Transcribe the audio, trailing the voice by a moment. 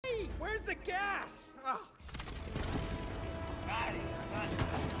Where's the gas? Oh.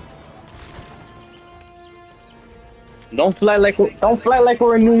 Don't fly like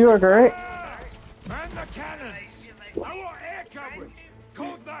we're in New York, all right? Man the cannons! I want air coverage!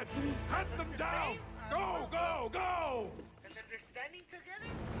 Cold nuts! Hunt them down! Go, go, go! And then they're standing together?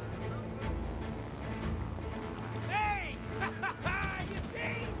 Hey! You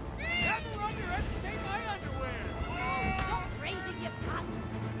see? Never underestimate my underwear! Stop raising your pants!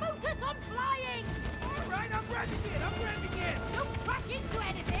 Focus on flying! Alright, I'm revving it! Don't crash into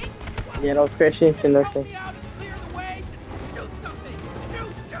anything! Yeah, don't crash into Help nothing. me out and clear the way! Just shoot something!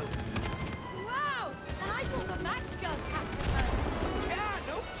 Shoot! Wow! And I thought the match gun had to hurt. Yeah,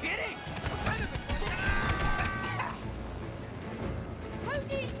 no kidding! What kind of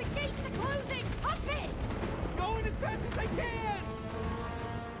Cody, the gates are closing! Up it! Going as fast as I can!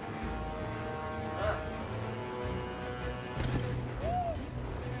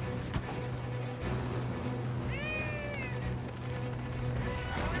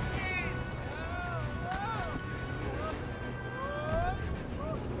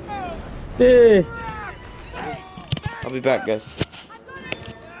 Dude. I'll be back, guys. I've got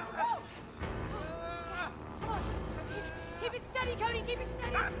it! Oh, keep it steady, Cody, keep it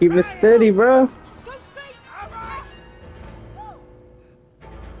steady! Keep it steady, bro. Just go straight!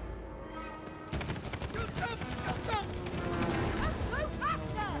 Shoot them! Just go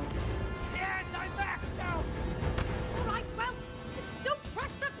faster! And I'm maxed out! Alright, well, don't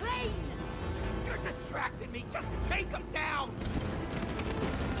crash the plane! You're distracting me! Just take them down!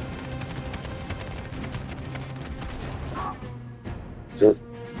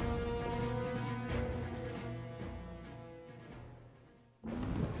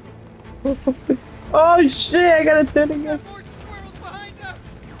 Oh shit! I gotta turn again. More squirrels behind us!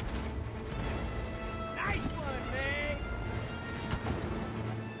 Nice one, man!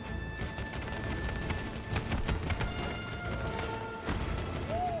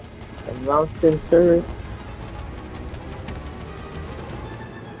 A mountain turret.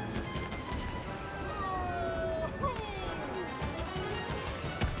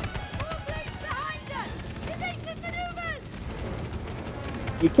 Behind us! Evasive maneuvers!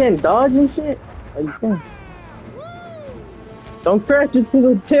 You can't dodge and shit. Oh, you can. Don't crash into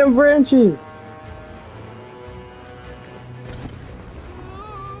the 10 branches.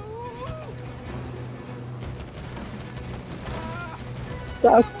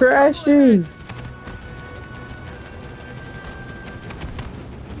 Stop crashing.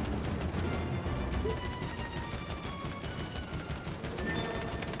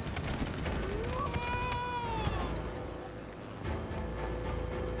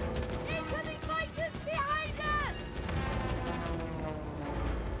 Incoming fighters behind us!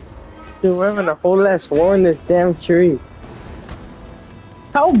 Dude, we're having a whole ass war in this damn tree.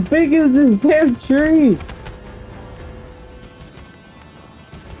 How big is this damn tree?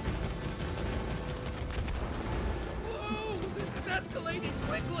 Whoa! This is escalating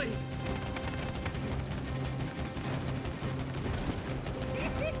quickly!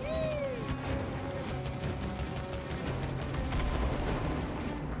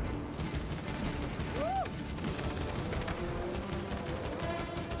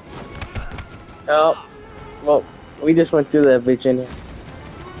 Oh, well, we just went through that bitch anyway.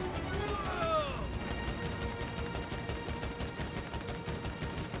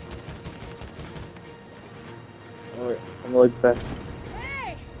 Alright, I'm gonna look back.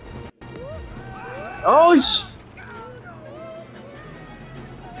 Hey! Oh sh!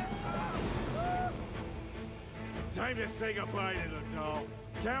 Time to say goodbye, little doll.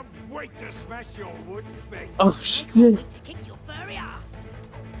 Can't wait to smash your wooden face. Oh Can't shit! wait to kick your furry ass!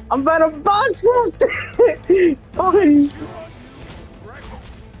 I'm about to box this! Oh,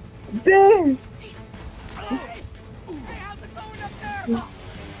 damn!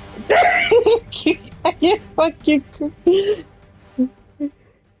 You fucking crazy.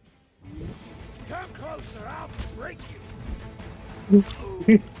 Come closer, I'll break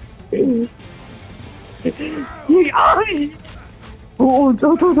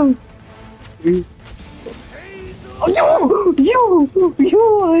Oh, don't. Oh,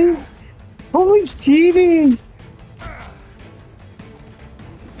 yo! Always cheating!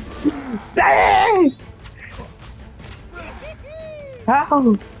 Dang!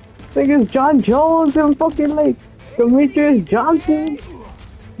 How? Niggas John Jones and fucking like Demetrius Johnson.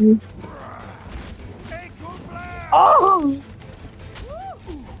 Oh!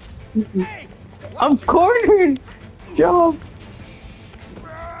 I'm cornered! Jump!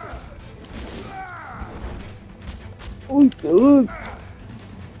 Oops.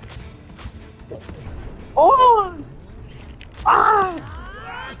 Oh! Ah!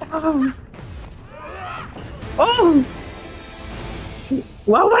 Oh! Oh!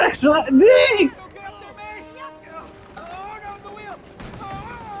 Why would I slap dick? Don't get after me! Oh no, the wheel! Oh!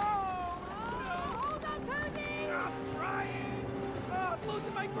 Hold on, Pony! I'm trying! Oh, I'm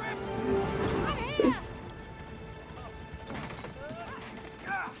losing my grip! I'm here!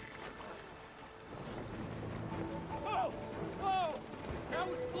 Oh! Oh! That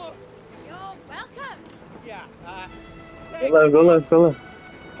was close! You're welcome! Yeah, Go thanks. left, go left, go left.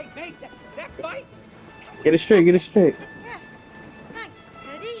 Hey, mate, that fight? Get it straight, get it straight. Yeah. Thanks,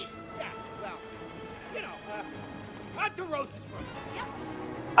 Cody. Yeah, well, you know, on to Rose's room. Yep.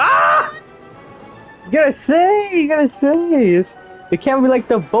 Ah! You gotta say. It can't be like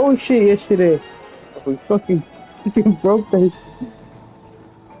the bullshit yesterday. We fucking broke that shit.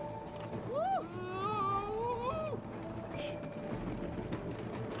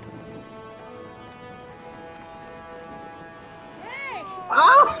 Hey!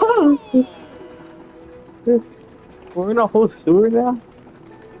 Ah! We're in a whole sewer now? You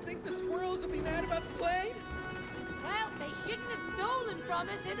think the squirrels will be mad about the blade? Well, they shouldn't have stolen from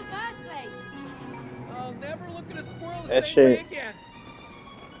us in the first place. I'll never look at a squirrel the That same shit. way again.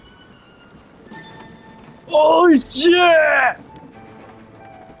 Oh shit!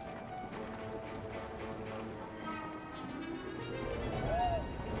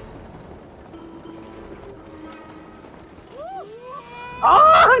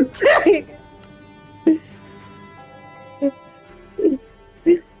 Oh dang!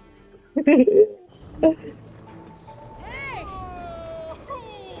 Hey!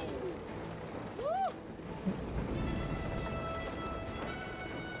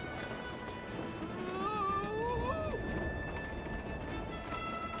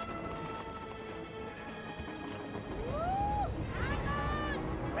 Woo! Hang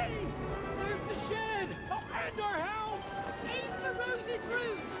on! Hey, there's the shed! Oh, and our house! Aim for Rose's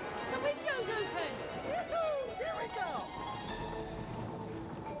room! The window's open! Yoo-hoo! Here we go!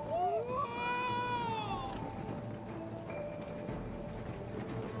 Whoa!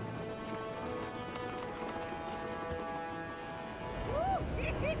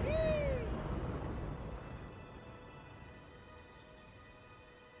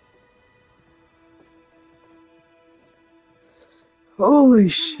 Holy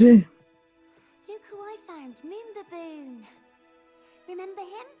shit! Look who I found, Moonbaboon. Remember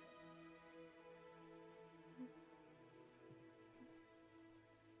him?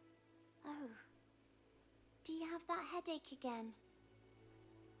 Oh. Do you have that headache again?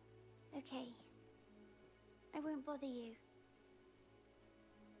 Okay. I won't bother you.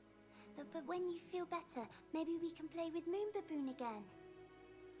 But when you feel better, maybe we can play with Moonbaboon again.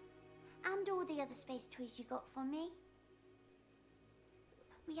 And all the other space toys you got for me.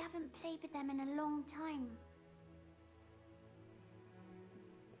 We haven't played with them in a long time.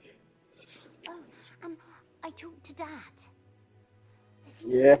 Oh, and I talked to Dad. I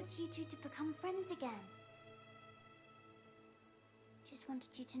think he Yeah. wants you two to become friends again. Just wanted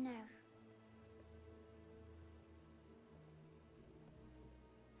you to know.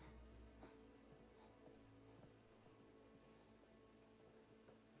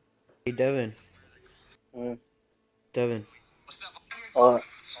 Hey, Devin. Mm. Devin, What?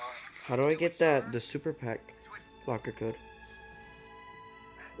 how do I get the super pack locker code?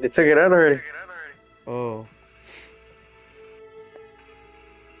 They took it out already. Oh.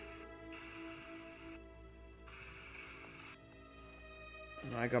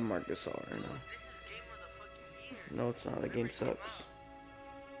 No, I got Marcus all right now. No, it's not. The game sucks.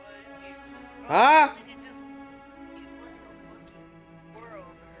 Ah!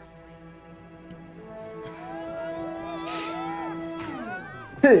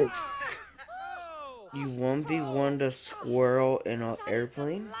 You 1v1 the squirrel in an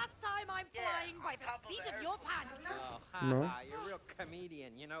airplane? Last time I'm flying by the seat of your pants. No. You're a real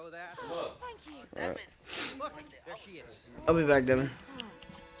comedian, you know that? Thank you. Alright. Look, there she is. I'll be back, Devin. So, do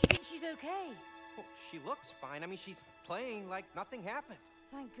you think she's okay? Oh, she looks fine. I mean, she's playing like nothing happened.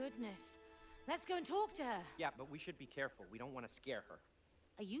 Thank goodness. Let's go and talk to her. Yeah, but we should be careful. We don't want to scare her.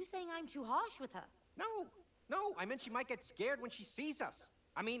 Are you saying I'm too harsh with her? No, I meant she might get scared when she sees us.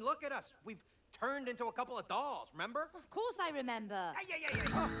 I mean, look at us. We've turned into a couple of dolls, remember? Of course I remember. Are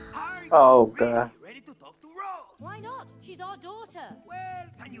you Oh, God. ready to talk to Rose? Why not? She's our daughter. Well,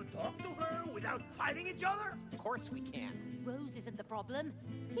 can you talk to her without fighting each other? Of course we can. Rose isn't the problem.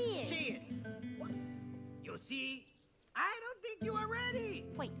 He is. She is. What? You see, I don't think you are ready.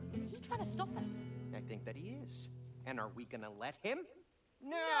 Wait, is he trying to stop us? I think that he is. And are we gonna let him?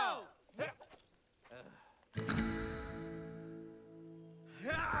 No!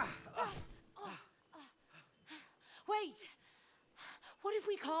 Wait! What if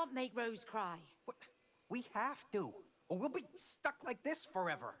we can't make Rose cry? What? We have to, or we'll be stuck like this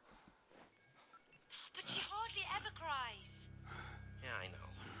forever. But she hardly ever cries. Yeah, I know.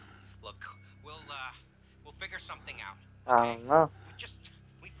 Look, we'll figure something out. I don't know.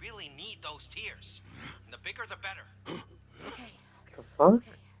 We really need those tears. And the bigger, the better. Okay. The fuck?